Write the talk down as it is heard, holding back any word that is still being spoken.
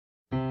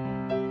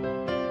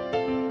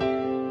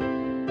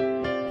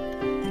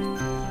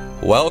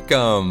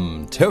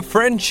Welcome to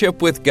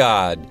Friendship with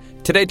God.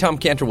 Today, Tom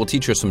Cantor will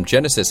teach us from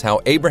Genesis how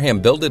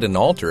Abraham builded an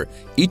altar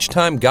each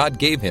time God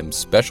gave him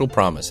special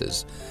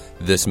promises.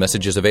 This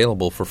message is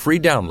available for free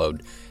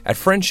download at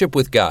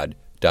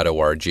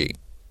friendshipwithgod.org.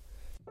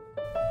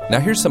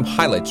 Now here's some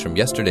highlights from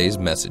yesterday's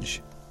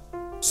message.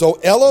 So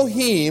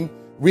Elohim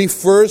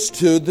refers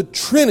to the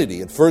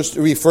Trinity. It first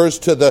refers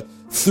to the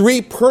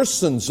three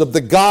persons of the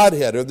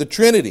Godhead, or the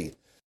Trinity.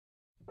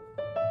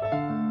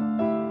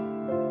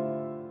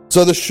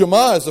 So the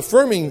Shema is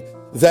affirming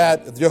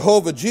that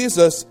Jehovah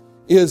Jesus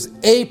is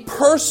a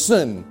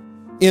person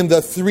in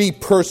the three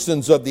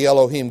persons of the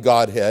Elohim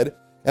Godhead,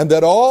 and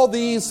that all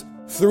these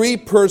three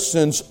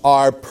persons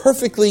are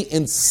perfectly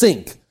in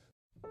sync.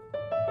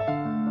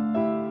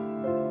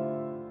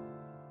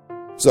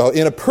 So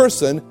in a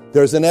person,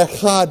 there's an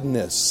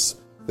echadness.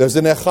 There's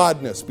an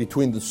echadness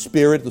between the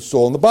spirit, the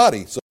soul, and the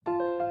body.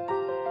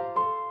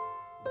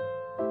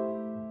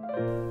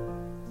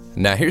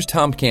 Now here's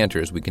Tom Cantor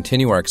as we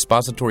continue our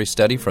expository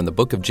study from the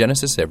book of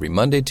Genesis every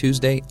Monday,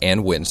 Tuesday,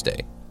 and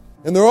Wednesday.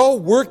 And they're all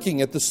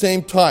working at the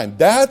same time.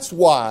 That's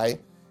why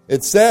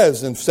it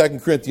says in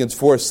 2 Corinthians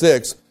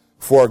 4:6,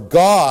 "For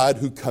God,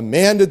 who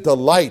commanded the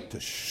light to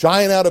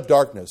shine out of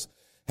darkness,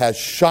 has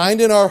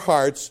shined in our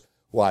hearts."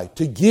 Why?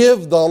 To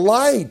give the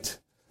light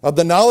of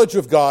the knowledge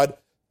of God,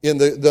 in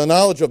the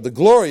knowledge of the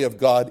glory of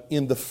God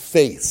in the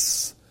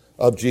face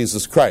of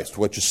Jesus Christ,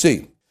 what you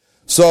see.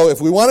 So if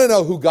we want to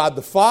know who God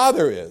the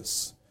Father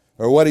is,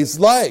 or what He's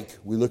like,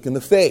 we look in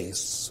the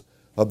face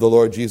of the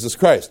Lord Jesus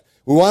Christ.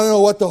 We want to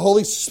know what the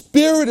Holy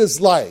Spirit is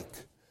like,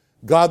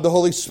 God the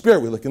Holy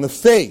Spirit, we look in the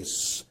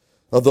face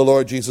of the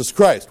Lord Jesus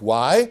Christ.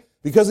 Why?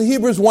 Because in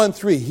Hebrews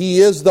 1:3,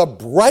 He is the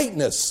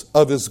brightness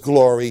of His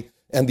glory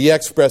and the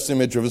express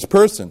image of His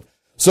person.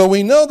 So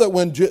we know that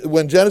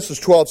when Genesis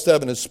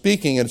 12:7 is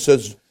speaking and it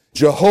says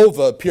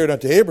Jehovah appeared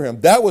unto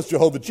Abraham, that was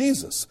Jehovah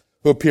Jesus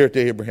who appeared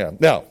to Abraham.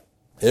 Now,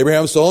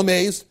 Abraham was so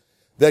amazed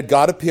that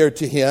God appeared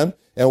to him,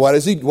 and what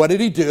did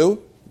he do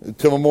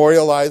to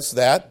memorialize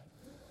that?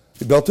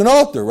 He built an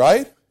altar,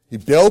 right? He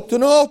built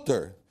an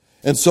altar.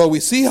 And so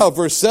we see how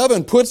verse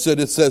 7 puts it.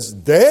 It says,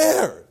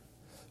 there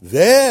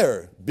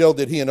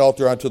builded he an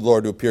altar unto the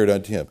Lord who appeared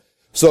unto him.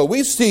 So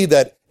we see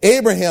that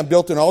Abraham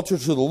built an altar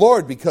to the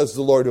Lord because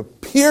the Lord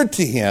appeared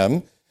to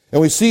him.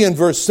 And we see in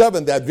verse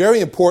 7 that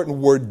very important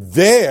word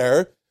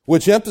there,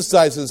 which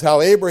emphasizes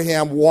how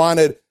Abraham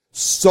wanted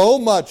so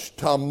much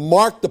to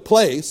mark the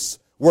place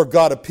where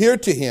God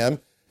appeared to him.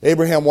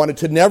 Abraham wanted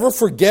to never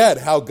forget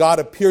how God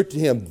appeared to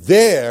him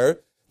there,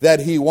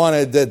 that he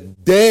wanted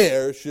that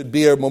there should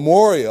be a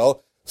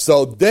memorial.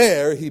 So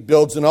there he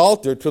builds an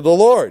altar to the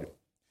Lord.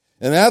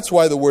 And that's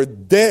why the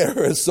word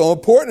there is so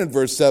important in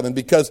verse 7,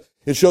 because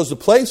it shows the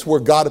place where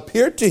God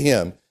appeared to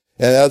him.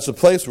 And that's the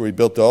place where he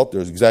built the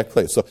altar, the exact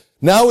place. So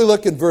now we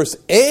look at verse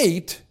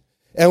 8,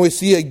 and we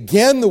see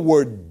again the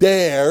word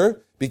there,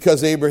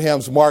 because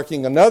Abraham's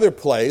marking another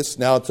place.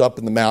 Now it's up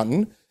in the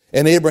mountain.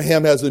 And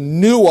Abraham has a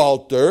new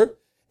altar.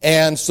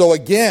 And so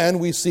again,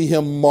 we see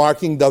him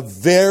marking the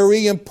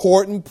very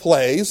important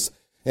place.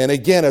 And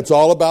again, it's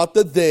all about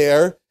the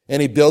there.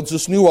 And he builds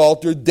this new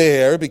altar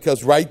there,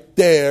 because right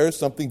there,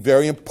 something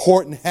very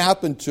important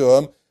happened to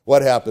him.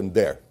 What happened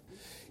there?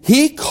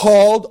 He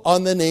called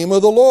on the name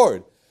of the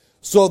Lord.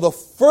 So the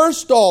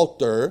first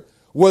altar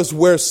was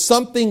where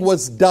something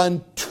was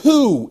done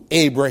to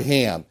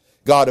Abraham.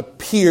 God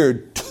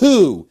appeared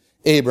to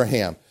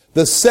Abraham.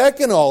 The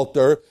second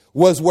altar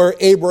was where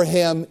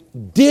Abraham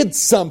did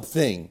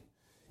something.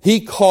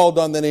 He called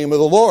on the name of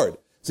the Lord.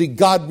 See,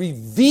 God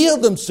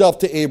revealed himself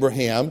to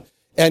Abraham,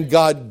 and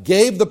God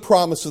gave the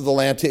promise of the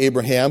land to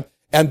Abraham,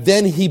 and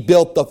then he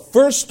built the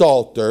first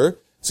altar.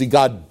 See,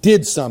 God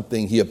did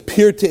something. He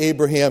appeared to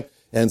Abraham,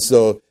 and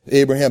so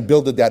Abraham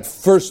built that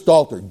first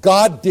altar.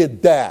 God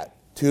did that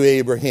to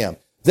Abraham.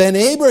 Then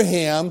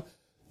Abraham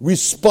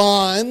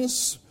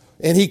responds,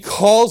 and he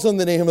calls on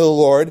the name of the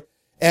Lord,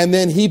 and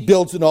then he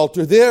builds an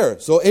altar there.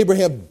 So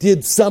Abraham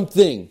did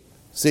something.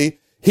 See,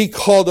 he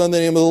called on the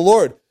name of the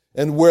Lord.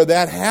 And where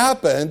that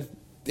happened,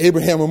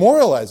 Abraham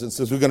memorialized it.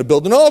 Says, we're going to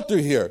build an altar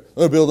here.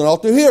 We're going to build an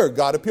altar here.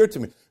 God appeared to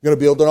me. We're going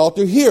to build an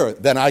altar here.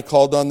 Then I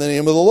called on the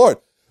name of the Lord.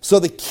 So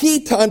the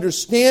key to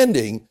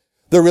understanding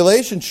the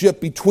relationship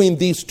between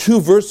these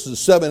two verses,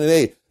 7 and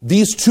 8,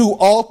 these two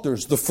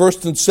altars, the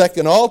first and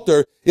second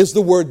altar, is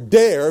the word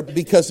there,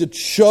 because it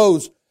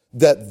shows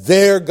that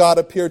there God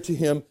appeared to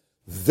him,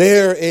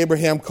 there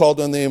Abraham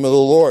called on the name of the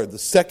Lord. The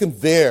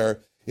second there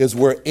is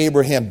where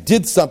Abraham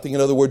did something.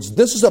 In other words,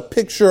 this is a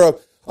picture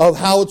of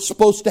how it's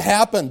supposed to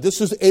happen.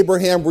 This is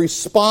Abraham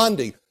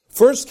responding.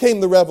 First came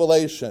the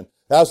revelation.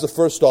 That was the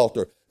first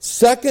altar.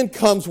 Second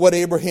comes what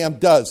Abraham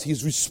does.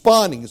 He's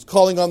responding. He's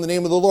calling on the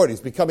name of the Lord. He's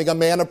becoming a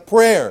man of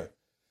prayer.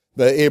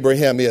 But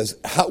Abraham is.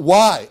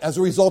 Why? As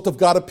a result of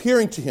God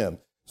appearing to him.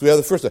 So we have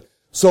the first one.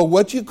 So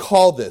what you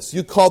call this?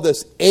 You call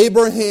this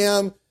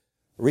Abraham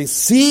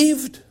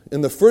received in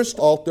the first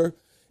altar,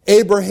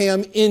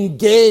 Abraham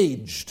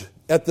engaged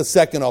at the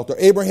second altar.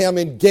 Abraham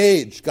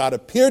engaged. God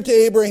appeared to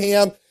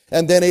Abraham,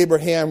 And then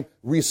Abraham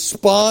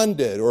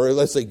responded, or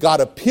let's say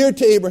God appeared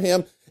to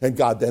Abraham, and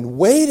God then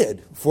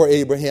waited for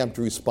Abraham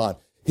to respond.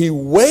 He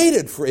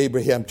waited for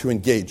Abraham to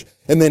engage.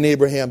 And then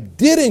Abraham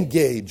did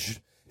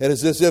engage. And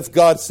it's as if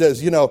God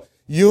says,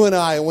 you and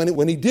I,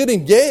 when he did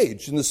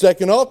engage in the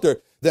second altar,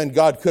 then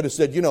God could have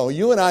said,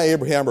 you and I,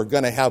 Abraham, are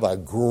going to have a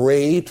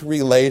great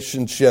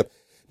relationship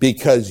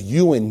because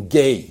you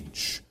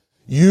engage.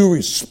 You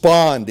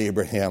respond,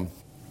 Abraham.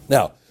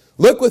 Now,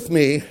 look with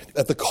me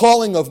at the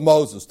calling of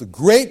Moses, the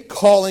great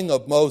calling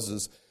of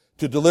Moses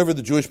to deliver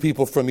the Jewish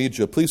people from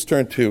Egypt. Please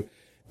turn to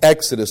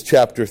Exodus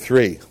chapter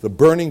 3, the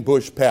burning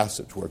bush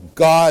passage where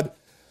God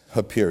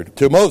appeared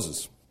to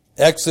Moses.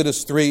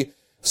 Exodus 3,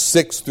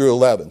 6 through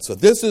 11. So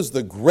this is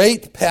the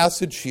great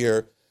passage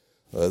here,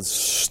 the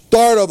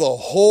start of the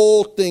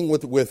whole thing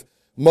with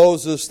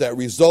Moses that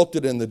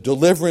resulted in the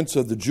deliverance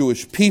of the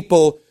Jewish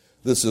people.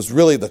 This is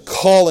really the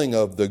calling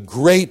of the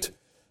great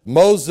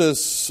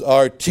Moses,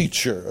 our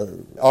teacher,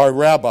 our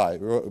rabbi,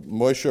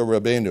 Moshe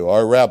Rabbeinu,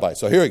 our rabbi.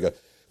 So here we go.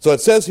 So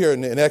it says here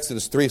in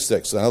Exodus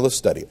 3:6, now let's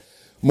study it.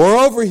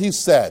 Moreover, he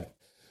said,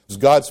 this is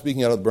God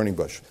speaking out of the burning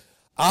bush,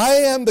 I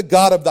am the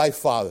God of thy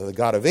father, the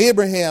God of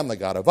Abraham, the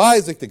God of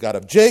Isaac, the God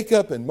of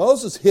Jacob. And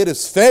Moses hid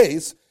his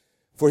face,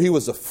 for he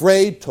was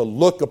afraid to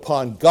look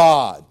upon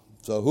God.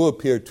 So who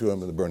appeared to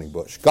him in the burning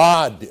bush?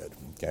 God did.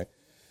 Okay.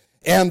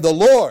 And the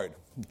Lord,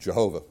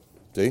 Jehovah,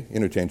 see,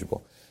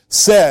 interchangeable,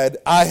 said,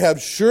 I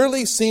have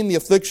surely seen the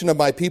affliction of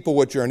my people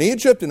which are in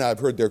Egypt, and I have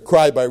heard their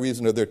cry by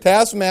reason of their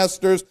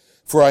taskmasters,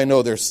 for I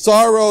know their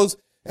sorrows,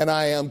 and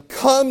I am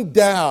come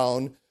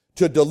down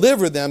to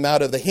deliver them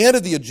out of the hand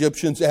of the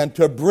Egyptians and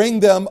to bring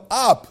them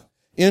up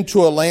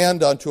into a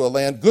land, unto a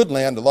land, good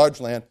land, a large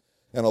land,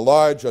 and a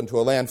large unto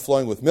a land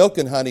flowing with milk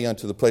and honey,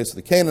 unto the place of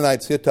the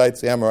Canaanites,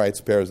 Hittites,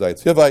 Amorites,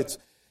 Perizzites, Hivites,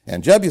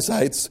 and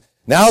Jebusites.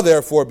 Now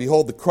therefore,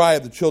 behold, the cry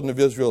of the children of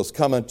Israel is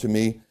come unto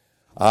me.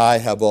 I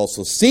have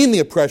also seen the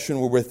oppression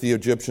wherewith the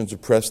Egyptians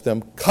oppressed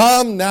them.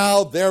 Come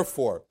now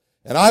therefore,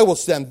 and I will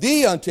send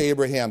thee unto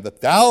Abraham,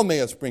 that thou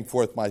mayest bring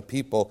forth my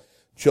people,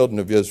 children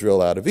of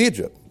Israel, out of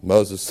Egypt.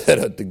 Moses said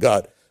unto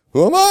God,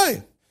 who am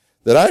I,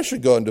 that I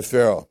should go unto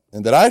Pharaoh,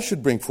 and that I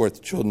should bring forth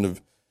the children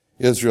of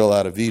Israel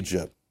out of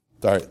Egypt?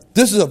 All right.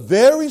 This is a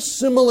very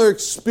similar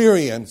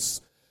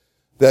experience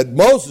that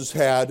Moses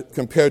had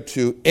compared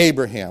to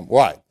Abraham.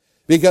 Why?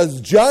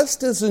 Because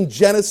just as in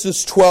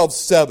Genesis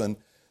 12:7,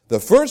 the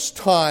first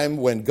time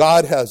when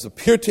God has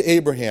appeared to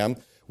Abraham,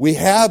 we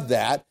have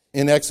that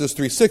in Exodus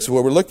 3:6,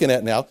 what we're looking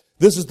at now.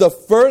 This is the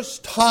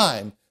first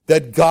time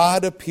that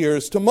God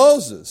appears to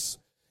Moses.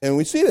 And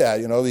we see that,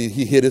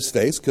 he hid his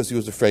face because he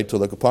was afraid to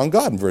look upon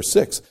God in verse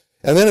 6.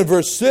 And then in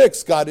verse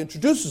 6, God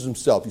introduces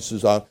himself. He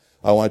says, I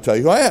want to tell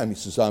you who I am. He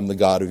says, I'm the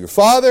God of your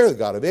father, the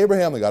God of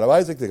Abraham, the God of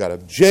Isaac, the God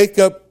of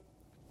Jacob.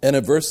 And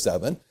in verse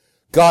 7,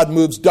 God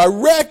moves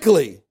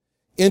directly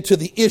into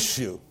the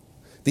issue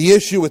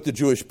with the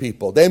Jewish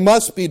people. They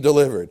must be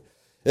delivered.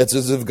 It's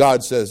as if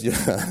God says,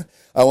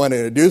 I want to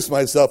introduce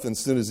myself. And as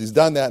soon as he's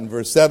done that in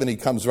verse 7, he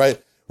comes right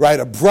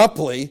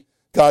abruptly,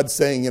 God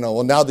saying,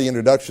 well, now the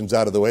introduction's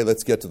out of the way,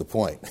 let's get to the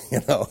point.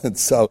 And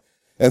so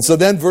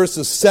then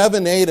verses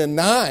 7, 8, and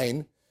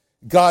 9,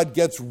 God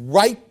gets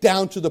right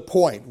down to the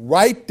point,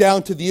 right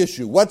down to the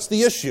issue. What's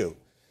the issue?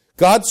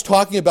 God's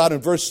talking about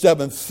in verse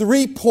 7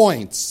 3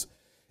 points,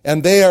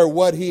 and they're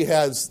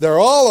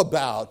all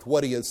about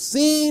what he has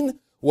seen,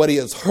 what he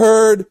has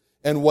heard,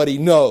 and what he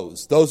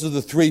knows. Those are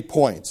the 3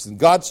 points. And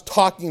God's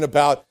talking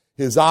about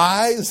his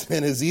eyes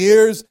and his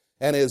ears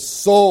and his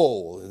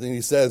soul. And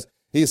he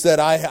said,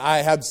 I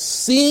have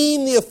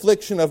seen the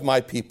affliction of my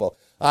people.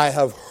 I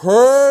have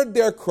heard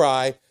their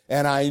cry,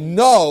 and I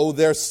know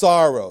their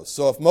sorrow.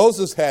 So if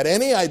Moses had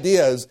any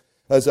ideas,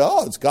 I said,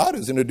 it's God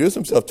who's introduced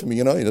himself to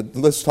me.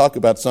 Let's talk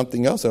about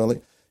something else.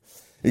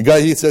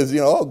 He says,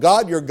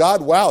 God, you're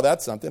God. Wow,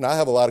 that's something. I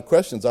have a lot of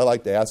questions I'd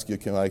like to ask you.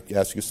 Can I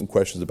ask you some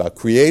questions about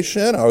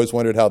creation? I always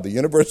wondered how the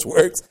universe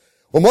works.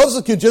 Well,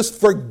 Moses could just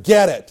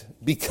forget it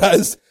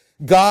because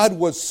God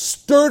was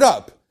stirred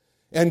up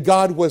and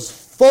God was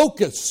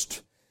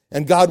focused.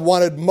 And God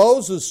wanted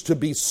Moses to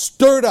be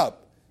stirred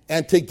up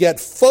and to get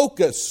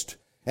focused.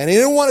 And he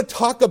didn't want to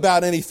talk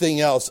about anything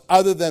else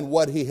other than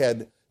what he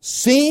had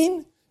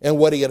seen and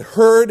what he had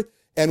heard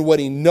and what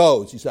he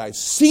knows. He said, I've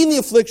seen the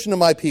affliction of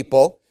my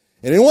people.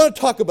 And he didn't want to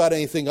talk about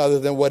anything other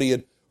than what he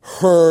had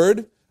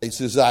heard. He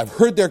says, I've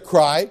heard their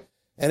cry.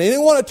 And he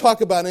didn't want to talk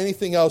about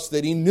anything else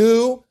that he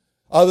knew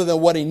other than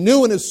what he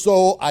knew in his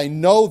soul. I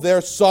know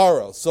their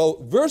sorrow.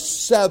 So verse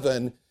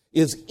 7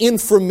 is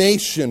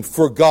information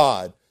for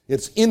God.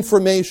 It's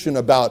information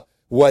about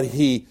what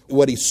he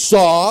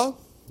saw,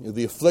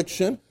 the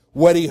affliction,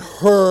 what he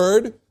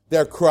heard,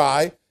 their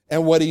cry,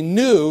 and what he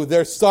knew,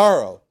 their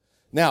sorrow.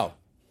 Now,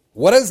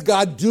 what does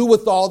God do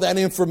with all that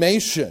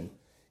information?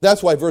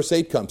 That's why verse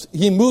 8 comes.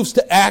 He moves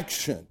to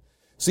action.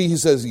 See, he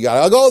says, you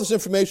got all this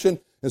information,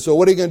 and so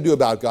what are you going to do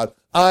about it, God?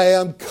 I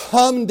am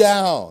come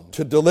down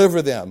to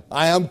deliver them.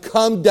 I am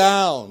come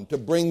down to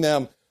bring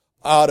them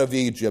out of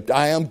Egypt.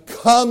 I am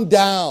come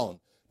down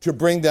to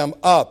bring them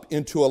up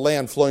into a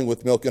land flowing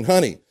with milk and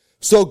honey.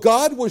 So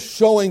God was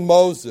showing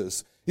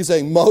Moses. He's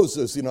saying,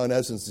 Moses, in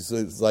essence,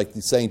 it's like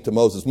he's saying to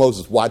Moses,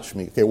 Moses, watch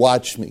me. Okay,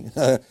 watch me.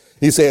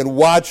 He's saying,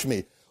 watch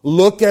me.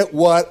 Look at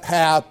what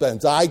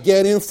happens. I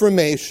get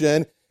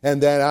information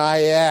and then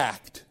I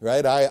act,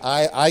 right?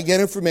 I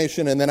get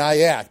information and then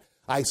I act.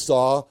 I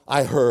saw,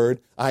 I heard,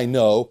 I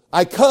know,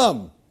 I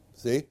come.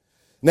 See?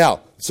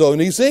 Now, so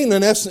he's saying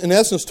in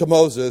essence to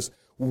Moses,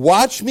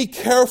 watch me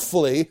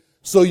carefully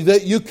so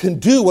that you can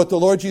do what the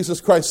Lord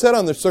Jesus Christ said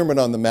on the Sermon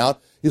on the Mount.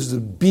 He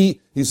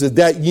said,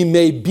 that ye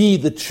may be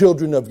the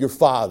children of your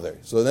Father.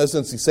 So in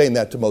essence, he's saying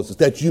that to Moses,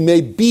 that you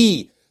may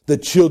be the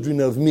children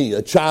of me,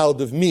 a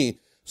child of me.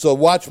 So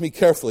watch me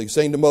carefully. He's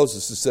saying to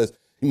Moses, he says,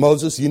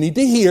 Moses, you need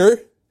to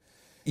hear.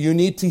 You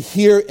need to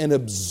hear and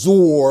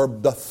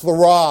absorb the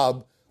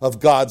throb of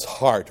God's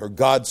heart, or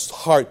God's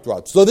heart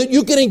throb, so that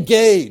you can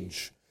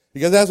engage.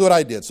 Because that's what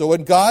I did. So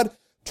when God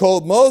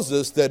told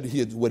Moses that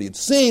what he had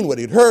seen, what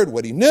he'd heard,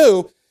 what he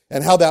knew,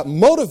 and how that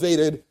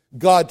motivated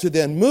God to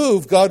then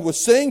move, God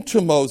was saying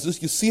to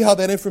Moses, you see how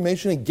that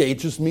information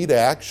engages me to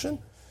action?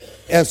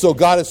 And so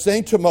God is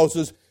saying to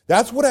Moses,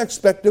 that's what I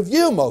expect of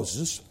you,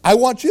 Moses. I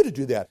want you to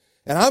do that.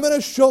 And I'm going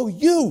to show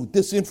you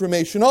this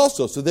information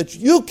also so that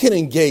you can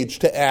engage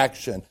to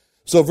action.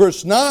 So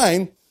verse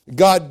 9,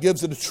 God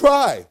gives it a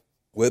try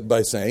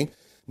by saying,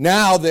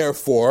 now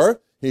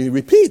therefore, he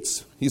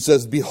repeats. He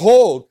says,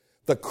 behold,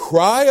 the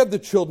cry of the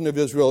children of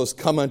Israel has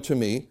come unto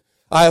me.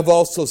 I have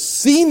also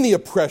seen the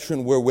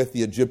oppression wherewith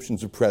the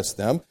Egyptians oppressed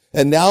them.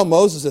 And now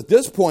Moses at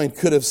this point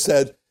could have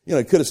said, he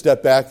could have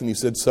stepped back and he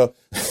said,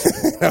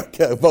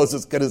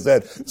 Moses could have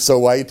said, so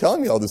why are you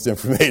telling me all this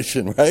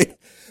information, right?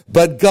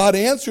 But God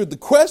answered the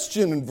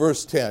question in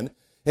verse 10,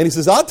 and he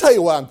says, I'll tell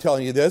you why I'm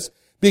telling you this,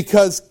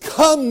 because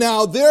come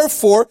now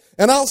therefore,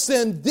 and I'll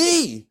send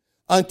thee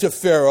unto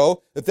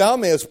Pharaoh, that thou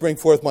mayest bring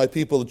forth my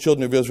people, the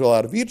children of Israel,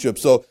 out of Egypt.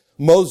 So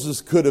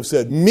Moses could have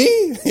said,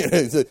 me?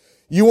 He said,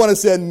 you want to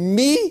send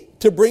me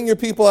to bring your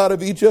people out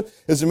of Egypt?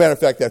 As a matter of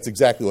fact, that's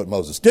exactly what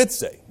Moses did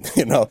say,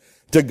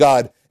 to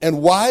God.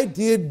 And why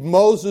did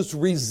Moses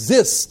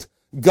resist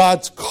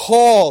God's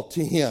call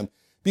to him?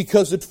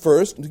 Because at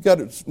first, we got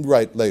it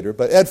right later,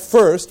 but at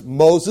first,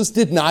 Moses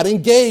did not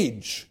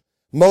engage.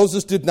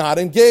 Moses did not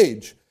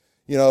engage.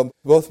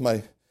 Both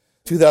my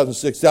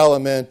 2006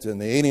 Element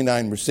and the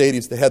 89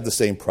 Mercedes, they had the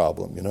same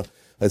problem,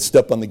 I'd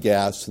step on the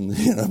gas and,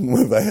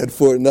 move my head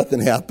forward, nothing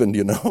happened,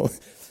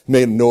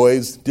 Made a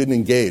noise, didn't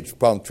engage,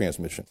 problem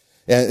transmission.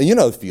 And you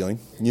know the feeling.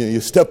 You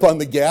step on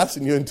the gas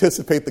and you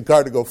anticipate the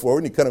car to go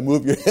forward and you kind of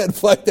move your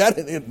head like that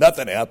and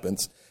nothing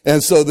happens.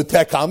 And so the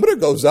tachometer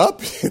goes up,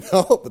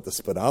 but the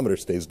speedometer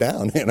stays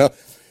down,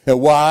 And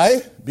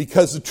why?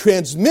 Because the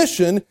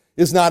transmission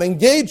is not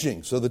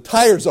engaging, so the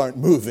tires aren't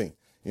moving,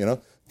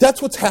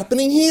 That's what's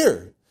happening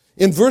here.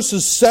 In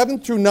verses 7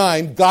 through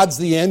 9, God's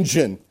the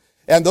engine.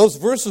 And those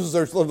verses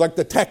are like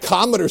the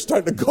tachometer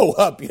starting to go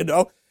up,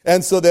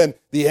 And so then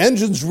the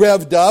engine's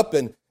revved up,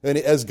 and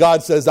as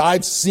God says,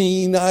 I've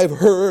seen, I've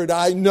heard,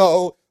 I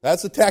know,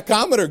 that's the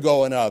tachometer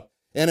going up.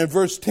 And in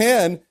verse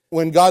 10,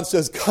 when God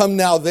says, come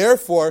now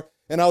therefore,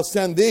 and I'll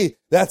send thee,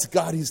 that's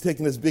God. He's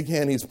taking his big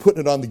hand, he's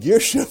putting it on the gear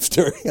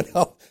shifter,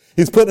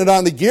 He's putting it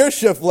on the gear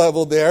shift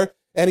level there,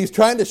 and he's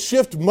trying to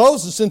shift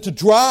Moses into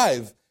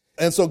drive.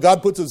 And so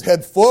God puts his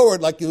head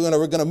forward like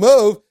we're going to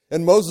move,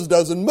 and Moses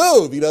doesn't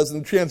move.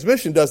 The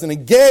transmission doesn't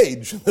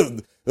engage.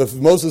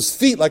 Moses'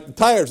 feet, like the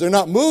tires, they're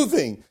not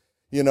moving,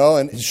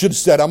 and he should have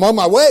said, I'm on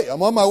my way,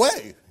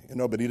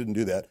 but he didn't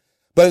do that.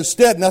 But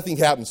instead, nothing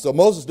happens. So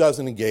Moses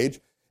doesn't engage,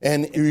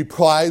 and he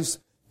replies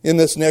in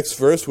this next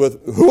verse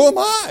with, who am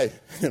I?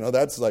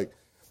 That's like,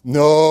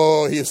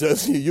 no, he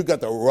says, you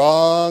got the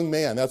wrong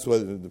man. That's what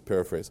the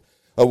paraphrase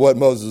of what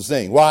Moses is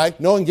saying. Why?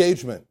 No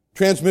engagement.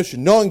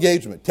 Transmission, no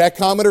engagement.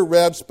 Tachometer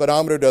revs,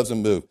 speedometer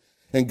doesn't move.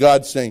 And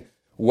God's saying,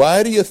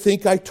 why do you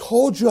think I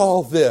told you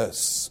all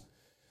this?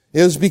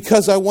 It was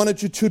because I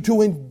wanted you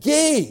to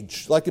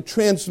engage like a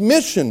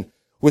transmission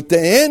with the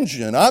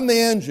engine. I'm the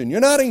engine. You're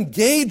not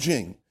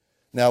engaging.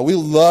 Now, we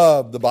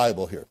love the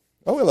Bible here.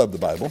 Oh, we love the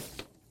Bible.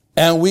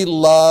 And we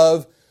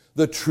love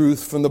the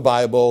truth from the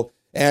Bible.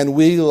 And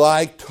we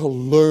like to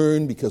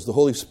learn because the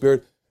Holy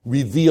Spirit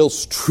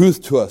reveals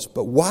truth to us.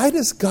 But why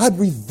does God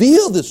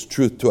reveal this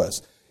truth to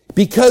us?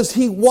 Because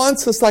he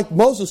wants us, like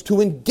Moses,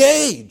 to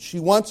engage. He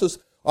wants us,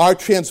 our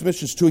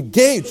transmissions, to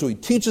engage. So he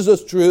teaches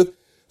us truth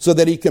so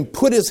that he can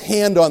put his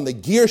hand on the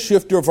gear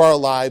shifter of our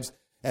lives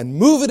and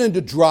move it into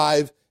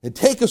drive and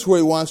take us where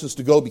he wants us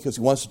to go because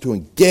he wants us to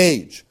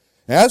engage.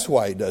 And that's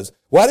why he does.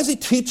 Why does he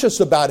teach us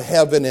about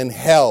heaven and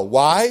hell?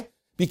 Why?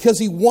 Because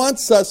he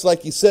wants us,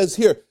 like he says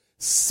here,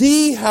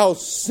 see how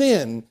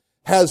sin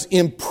has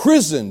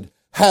imprisoned,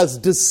 has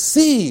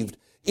deceived,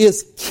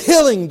 is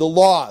killing the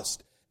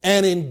lost,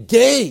 and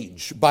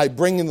engage by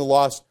bringing the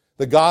lost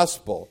the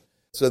gospel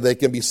so they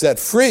can be set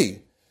free.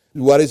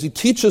 Why does he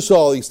teach us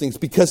all these things?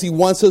 Because he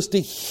wants us to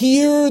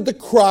hear the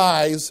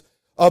cries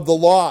of the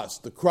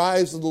lost, the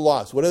cries of the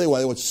lost. What do they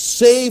want? They want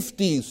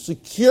safety,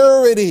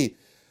 security,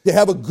 to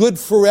have a good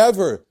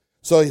forever.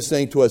 So he's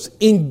saying to us,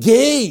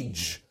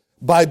 engage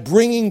by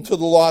bringing to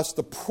the lost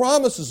the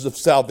promises of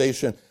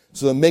salvation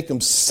so to make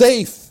them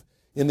safe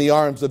in the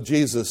arms of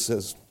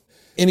Jesus.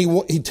 And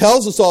he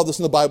tells us all this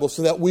in the Bible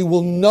so that we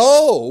will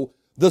know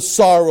the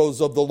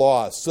sorrows of the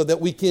lost, so that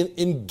we can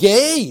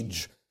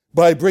engage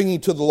by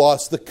bringing to the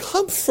lost the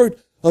comfort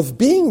of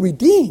being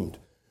redeemed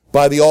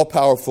by the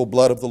all-powerful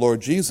blood of the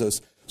Lord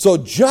Jesus. So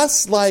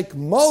just like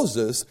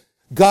Moses,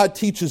 God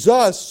teaches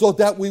us so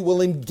that we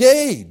will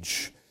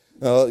engage.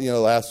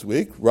 Last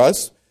week,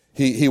 Russ,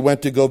 he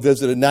went to go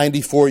visit a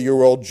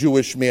 94-year-old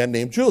Jewish man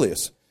named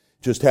Julius.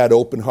 Just had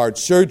open-heart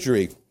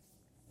surgery.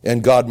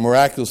 And God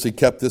miraculously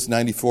kept this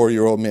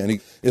 94-year-old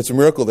man. It's a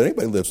miracle that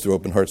anybody lives through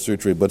open-heart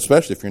surgery, but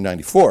especially if you're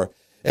 94.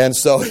 And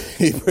so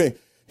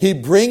he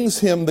brings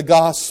him the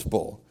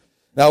gospel.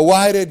 Now,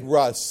 why did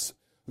Russ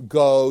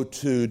go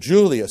to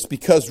Julius?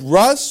 Because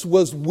Russ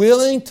was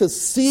willing to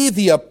see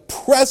the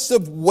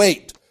oppressive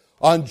weight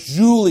on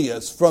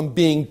Julius from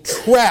being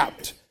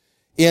trapped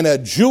in a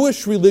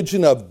Jewish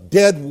religion of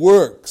dead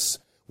works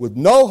with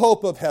no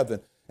hope of heaven.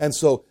 And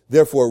so,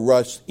 therefore,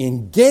 Russ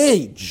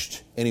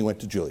engaged, and he went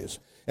to Julius.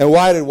 And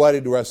why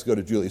did Russ go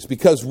to Julius?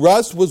 Because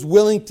Russ was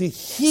willing to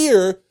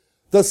hear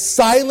the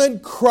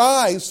silent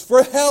cries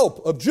for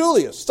help of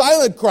Julius.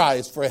 Silent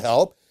cries for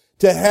help,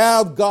 to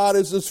have God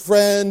as his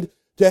friend,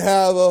 to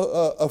have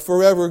a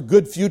forever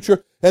good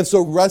future. And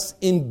so Russ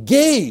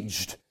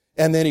engaged,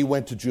 and then he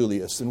went to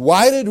Julius. And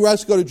why did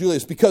Russ go to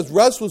Julius? Because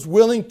Russ was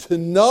willing to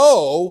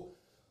know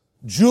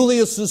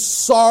Julius's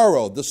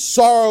sorrow, the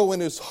sorrow in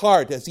his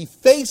heart as he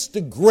faced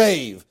a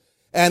grave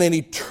and an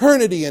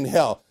eternity in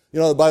hell.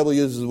 The Bible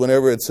uses,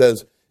 whenever it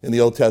says in the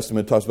Old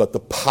Testament, it talks about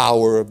the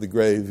power of the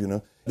grave,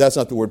 That's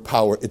not the word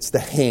power, it's the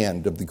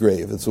hand of the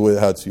grave. That's the way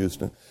how it's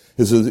used.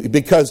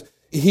 Because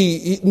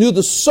he knew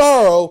the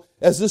sorrow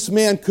as this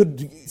man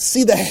could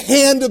see the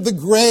hand of the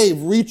grave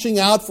reaching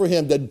out for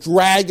him to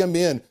drag him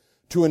in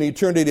to an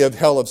eternity of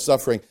hell of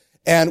suffering.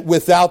 And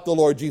without the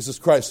Lord Jesus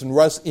Christ. And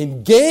Russ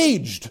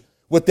engaged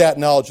with that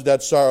knowledge of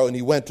that sorrow, and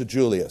he went to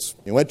Julius.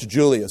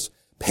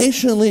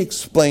 Patiently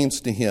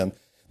explains to him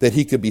that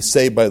he could be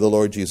saved by the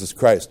Lord Jesus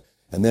Christ.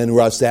 And then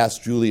Russ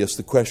asked Julius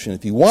the question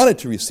if he wanted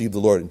to receive the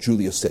Lord, and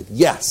Julius said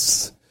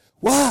yes.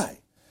 Why?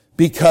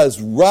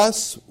 Because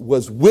Russ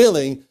was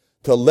willing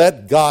to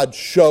let God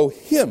show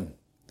him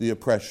the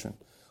oppression.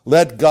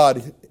 Let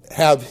God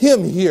have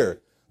him hear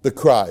the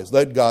cries.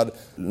 Let God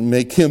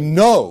make him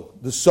know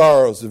the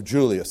sorrows of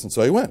Julius. And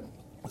so he went.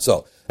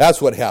 So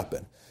that's what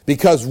happened.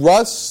 Because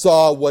Russ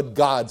saw what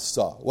God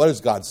saw. What does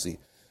God see?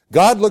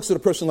 God looks at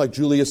a person like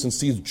Julius and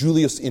sees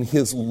Julius in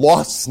his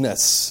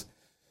lostness.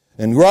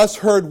 And Russ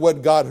heard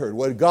what God heard.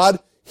 What God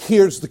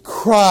hears the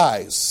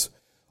cries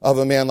of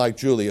a man like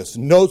Julius,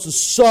 knows the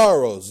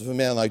sorrows of a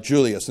man like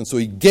Julius. And so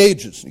he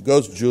engages. He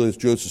goes to Julius.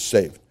 Julius is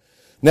saved.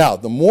 Now,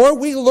 the more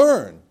we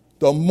learn,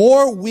 the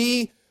more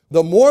we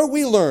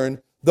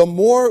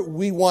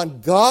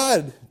want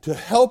God to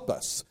help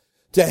us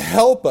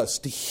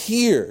to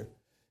hear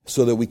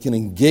so that we can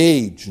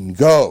engage and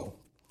go.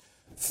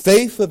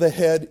 Faith of the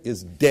head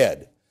is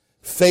dead.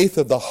 Faith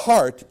of the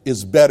heart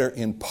is better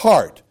in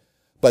part,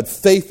 but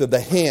faith of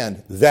the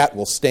hand, that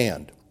will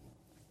stand.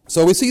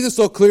 So we see this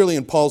so clearly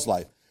in Paul's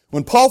life.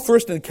 When Paul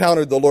first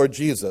encountered the Lord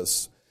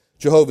Jesus,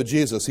 Jehovah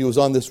Jesus, he was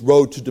on this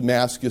road to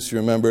Damascus, you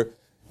remember?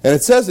 And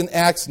it says in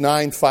Acts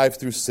 9, 5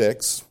 through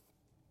 6,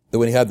 that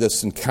when he had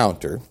this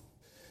encounter,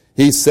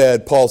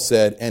 Paul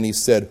said,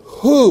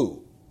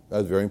 who,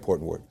 that's a very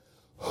important word,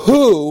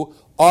 who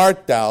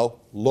art thou,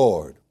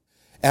 Lord?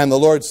 And the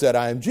Lord said,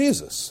 I am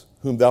Jesus,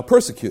 whom thou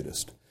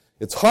persecutest.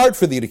 It's hard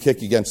for thee to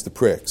kick against the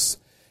pricks.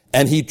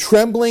 And he,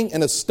 trembling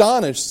and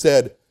astonished,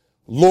 said,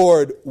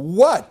 Lord,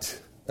 what?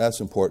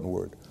 That's an important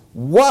word.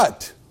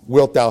 What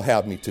wilt thou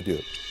have me to do?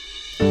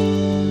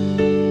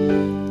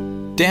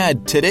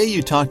 Dad, today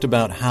you talked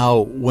about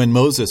how when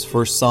Moses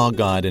first saw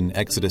God in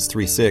Exodus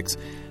 3:6,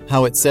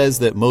 how it says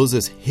that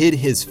Moses hid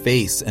his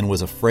face and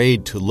was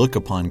afraid to look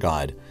upon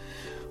God.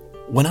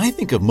 When I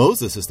think of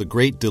Moses as the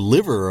great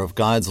deliverer of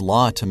God's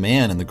law to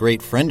man and the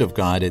great friend of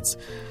God, it's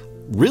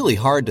really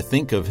hard to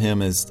think of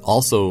him as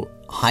also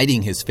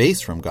hiding his face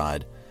from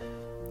God.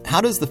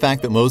 How does the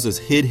fact that Moses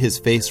hid his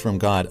face from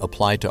God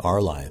apply to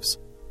our lives?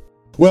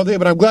 Well,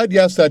 David, I'm glad you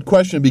asked that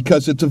question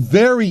because it's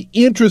very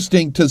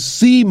interesting to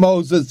see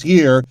Moses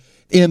here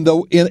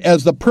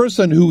as the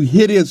person who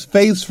hid his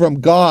face from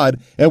God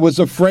and was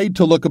afraid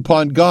to look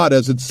upon God,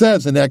 as it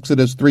says in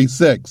Exodus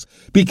 3:6.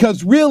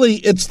 Because really,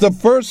 it's the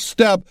first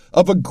step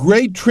of a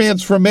great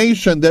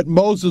transformation that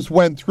Moses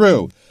went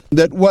through.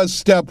 That was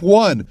step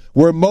one,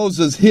 where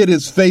Moses hid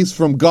his face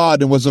from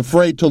God and was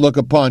afraid to look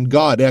upon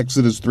God,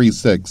 Exodus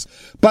 3:6.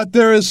 But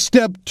there is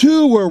step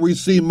two where we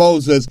see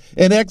Moses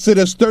in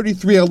Exodus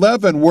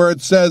 33:11, where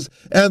it says,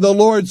 And the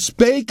Lord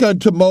spake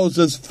unto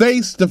Moses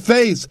face to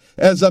face,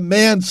 as a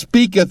man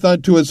speaketh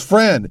unto his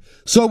friend.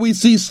 So we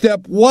see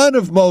step one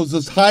of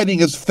Moses hiding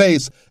his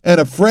face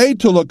and afraid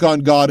to look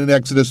on God in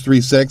Exodus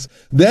 3:6.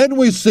 Then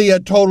we see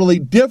a totally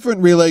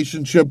different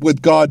relationship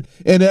with God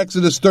in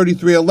Exodus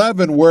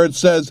 33:11, where it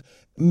says,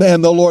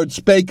 And the Lord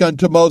spake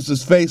unto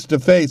Moses face to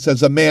face,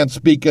 as a man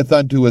speaketh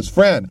unto his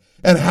friend.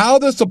 And how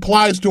this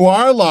applies to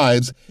our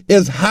lives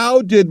is,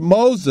 how did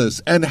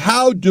Moses and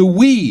how do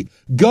we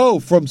go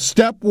from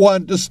step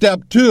 1 to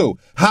step 2?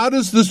 How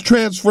does this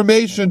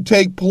transformation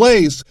take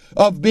place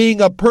of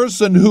being a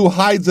person who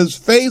hides his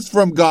face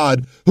from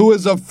God, who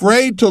is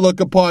afraid to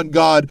look upon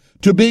God,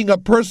 to being a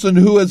person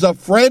who is a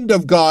friend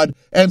of God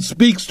and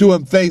speaks to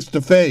him face to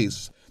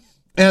face?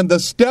 And the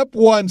step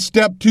 1,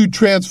 step 2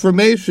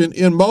 transformation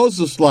in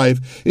Moses'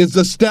 life is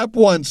the step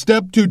 1,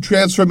 step 2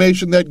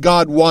 transformation that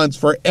God wants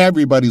for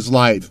everybody's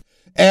life.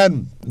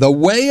 And the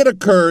way it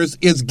occurs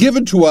is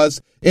given to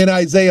us in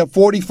Isaiah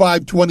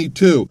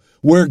 45:22,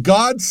 where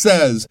God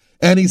says,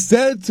 and he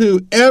said to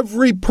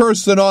every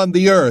person on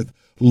the earth,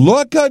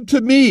 look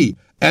unto me,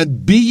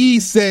 and be ye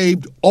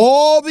saved,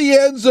 all the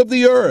ends of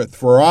the earth,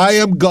 for I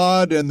am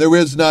God and there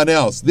is none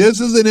else. This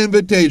is an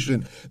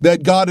invitation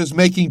that God is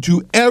making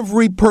to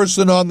every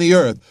person on the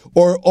earth,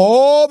 or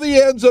all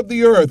the ends of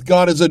the earth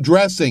God is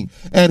addressing.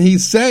 And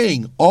he's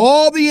saying,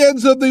 all the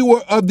ends of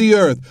the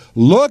earth,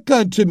 look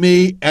unto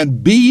me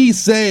and be ye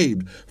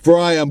saved, for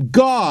I am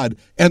God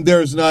and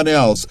there is none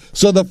else.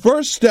 So the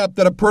first step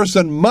that a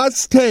person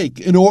must take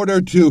in order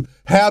to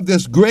have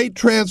this great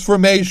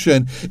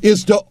transformation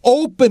is to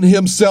open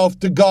himself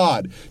to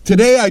God.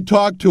 Today I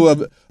talked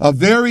to a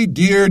very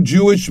dear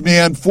Jewish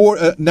man,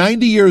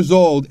 90 years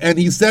old, and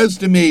he says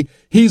to me,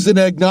 he's an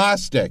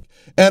agnostic.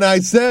 And I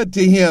said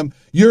to him,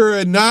 you're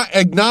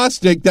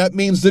agnostic, that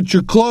means that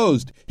you're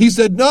closed. He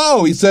said,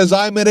 no. He says,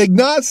 I'm an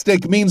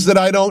agnostic, means that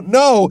I don't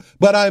know,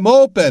 but I'm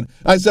open.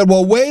 I said,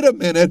 well, wait a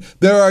minute.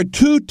 There are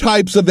two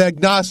types of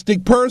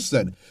agnostic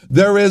person.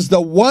 There is the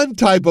one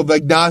type of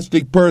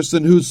agnostic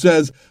person who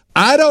says,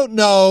 I don't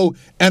know,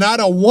 and I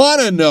don't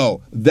want to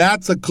know.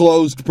 That's a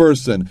closed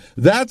person.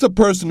 That's a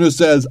person who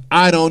says,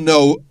 I don't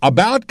know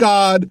about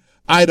God,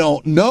 I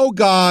don't know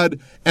God,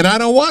 and I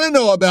don't want to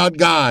know about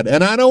God,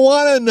 and I don't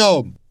want to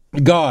know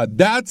God.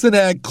 That's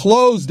a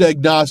closed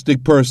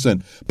agnostic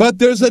person. But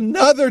there's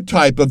another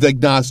type of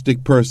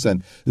agnostic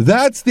person.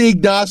 That's the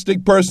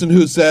agnostic person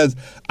who says,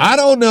 I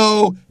don't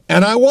know,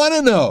 and I want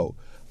to know.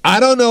 I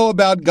don't know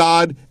about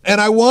God, and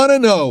I want to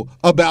know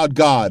about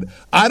God.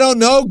 I don't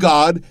know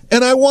God,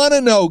 and I want to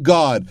know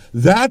God.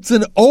 That's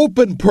an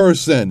open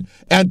person.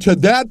 And to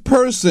that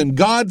person,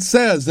 God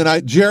says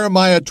in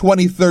Jeremiah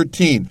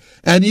 20:13,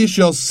 and ye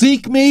shall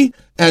seek me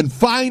and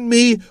find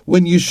me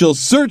when you shall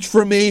search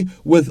for me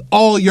with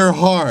all your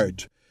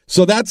heart.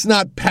 So that's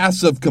not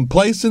passive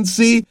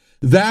complacency.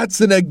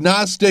 That's an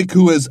agnostic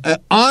who is an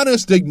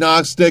honest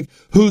agnostic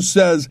who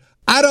says,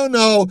 I don't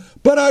know,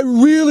 but I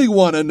really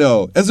want to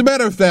know. As a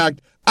matter of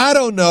fact, I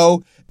don't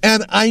know,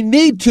 and I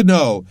need to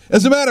know.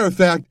 As a matter of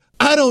fact,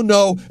 I don't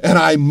know, and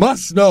I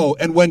must know.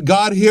 And when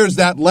God hears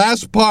that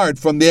last part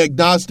from the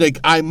agnostic,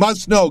 I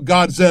must know,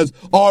 God says,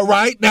 all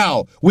right,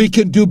 now we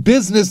can do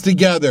business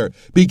together,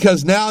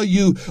 because now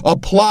you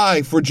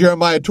apply for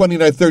Jeremiah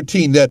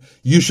 29:13, that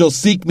you shall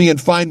seek me and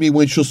find me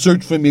when you shall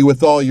search for me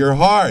with all your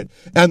heart.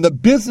 And the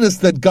business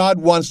that God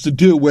wants to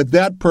do with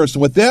that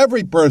person, with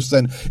every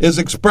person, is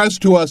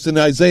expressed to us in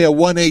Isaiah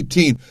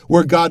 1:18,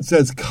 where God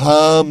says,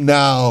 come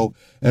now,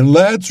 and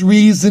let's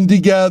reason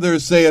together,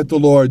 saith the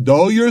Lord.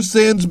 Though your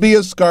sins be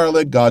as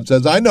scarlet, God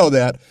says, I know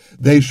that,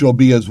 they shall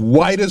be as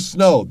white as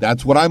snow.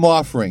 That's what I'm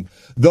offering.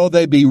 Though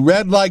they be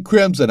red like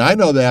crimson, I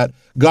know that,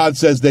 God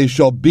says they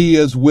shall be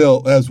as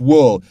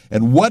wool.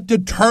 And what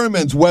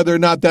determines whether or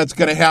not that's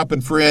going to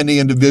happen for any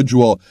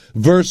individual?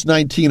 Verse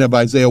 19 of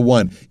Isaiah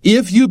 1.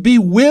 If you be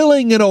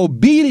willing and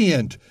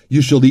obedient,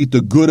 you shall eat the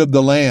good of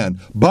the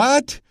land.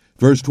 But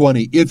verse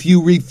 20, if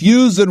you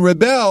refuse and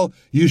rebel,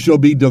 you shall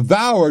be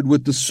devoured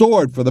with the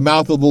sword, for the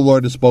mouth of the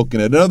Lord has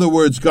spoken it. In other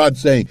words, God's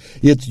saying,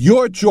 it's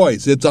your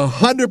choice. It's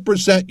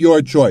 100%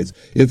 your choice.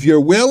 If you're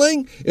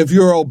willing, if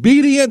you're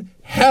obedient,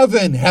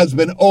 heaven has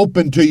been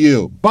open to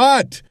you.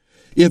 But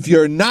if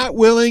you're not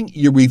willing,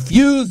 you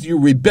refuse, you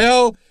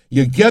rebel,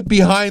 you get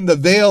behind the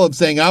veil of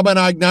saying, I'm an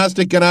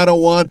agnostic and I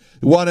don't want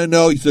to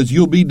know. He says,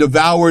 you'll be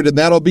devoured, and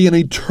that'll be an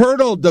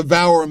eternal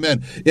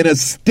devourment in a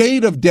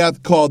state of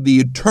death called the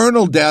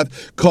eternal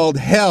death, called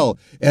hell.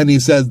 And he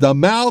says, the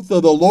mouth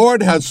of the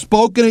Lord has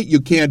spoken it. You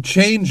can't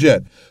change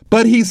it.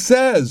 But he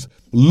says,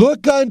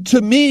 look unto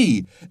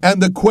me.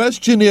 And the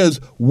question is,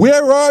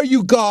 where are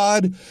you,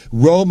 God?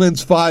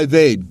 Romans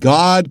 5:8,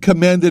 God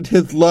commended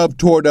his love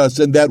toward us,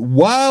 and that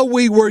while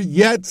we were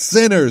yet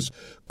sinners,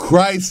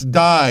 Christ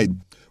died.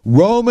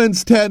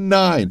 Romans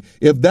 10:9,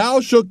 if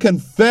thou shalt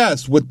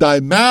confess with thy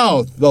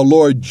mouth the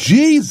Lord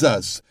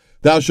Jesus,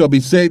 thou shalt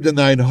be saved in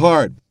thine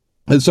heart.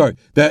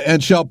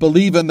 And shalt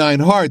believe in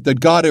thine heart that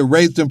God had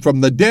raised him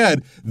from the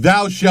dead,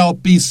 thou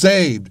shalt be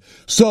saved.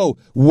 So,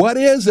 what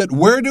is it?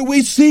 Where do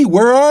we see?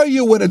 Where are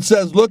you when it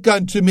says, look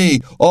unto me,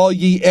 all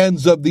ye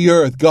ends of the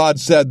earth? God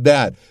said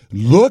that.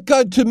 Look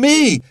unto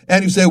me.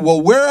 And you say, well,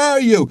 where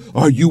are you?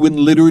 Are you in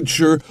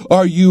literature?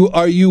 Are you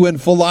in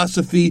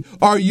philosophy?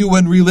 Are you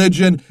in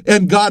religion?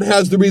 And God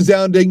has the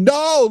resounding,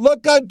 no,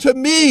 look unto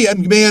me.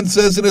 And man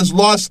says in his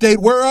lost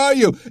state, where are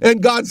you?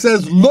 And God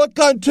says, look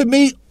unto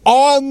me,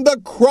 on the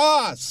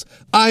cross.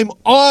 I'm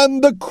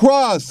on the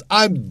cross.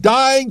 I'm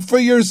dying for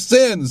your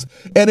sins.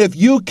 And if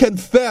you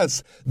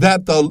confess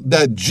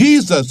that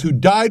Jesus, who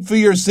died for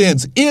your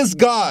sins, is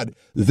God,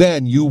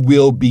 then you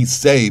will be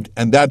saved.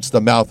 And that's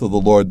the mouth of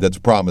the Lord that's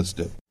promised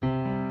it.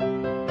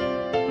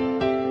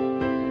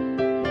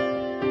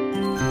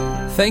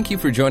 Thank you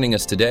for joining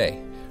us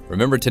today.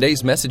 Remember,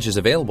 today's message is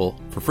available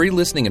for free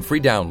listening and free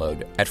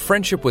download at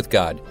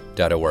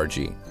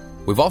friendshipwithgod.org.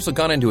 We've also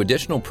gone into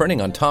additional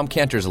printing on Tom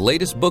Cantor's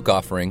latest book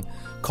offering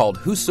called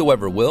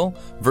Whosoever Will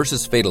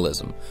versus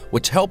Fatalism,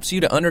 which helps you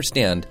to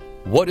understand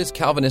what is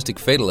Calvinistic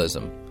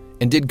fatalism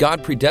and did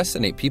God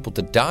predestinate people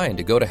to die and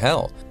to go to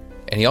hell.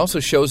 And he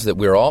also shows that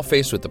we're all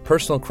faced with the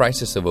personal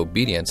crisis of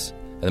obedience.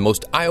 And the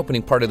most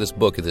eye-opening part of this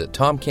book is that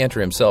Tom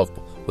Cantor himself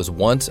was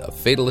once a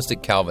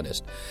fatalistic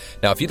Calvinist.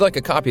 Now, if you'd like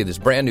a copy of this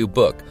brand new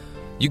book,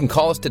 you can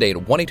call us today at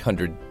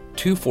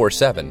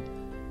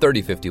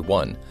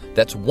 1-800-247-3051.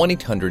 That's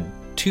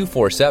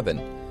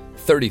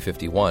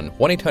 1-800-247-3051,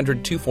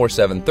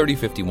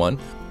 1-800-247-3051,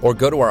 or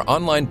go to our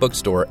online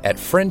bookstore at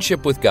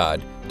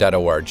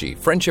friendshipwithgod.org,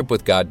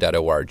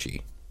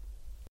 friendshipwithgod.org.